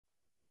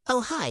Oh,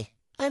 hi,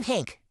 I'm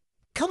Hank.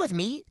 Come with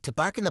me to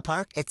Bark in the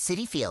Park at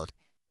Citi Field.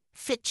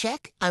 Fit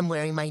check, I'm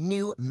wearing my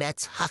new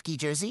Mets hockey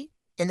jersey,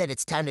 and then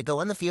it's time to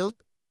go on the field.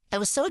 I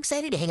was so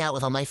excited to hang out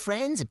with all my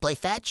friends and play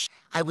fetch.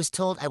 I was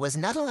told I was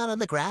not allowed on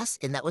the grass,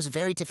 and that was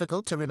very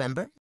difficult to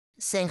remember.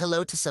 Saying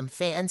hello to some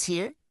fans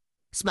here.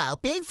 Smile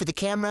big for the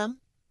camera.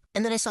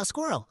 And then I saw a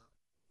squirrel.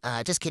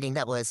 Just kidding,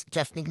 that was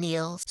Jeff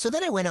McNeil. So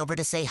then I went over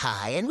to say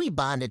hi, and we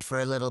bonded for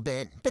a little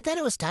bit. But then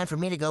it was time for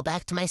me to go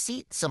back to my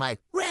seat, so I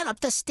ran up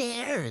the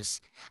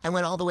stairs. I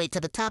went all the way to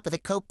the top of the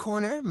Coke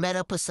corner, met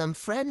up with some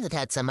friend that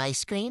had some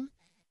ice cream.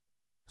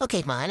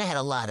 Okay, mine, I had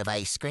a lot of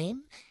ice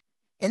cream.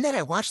 And then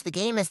I watched the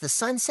game as the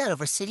sun set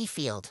over Citi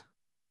Field.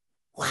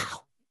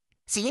 Wow.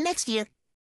 See you next year.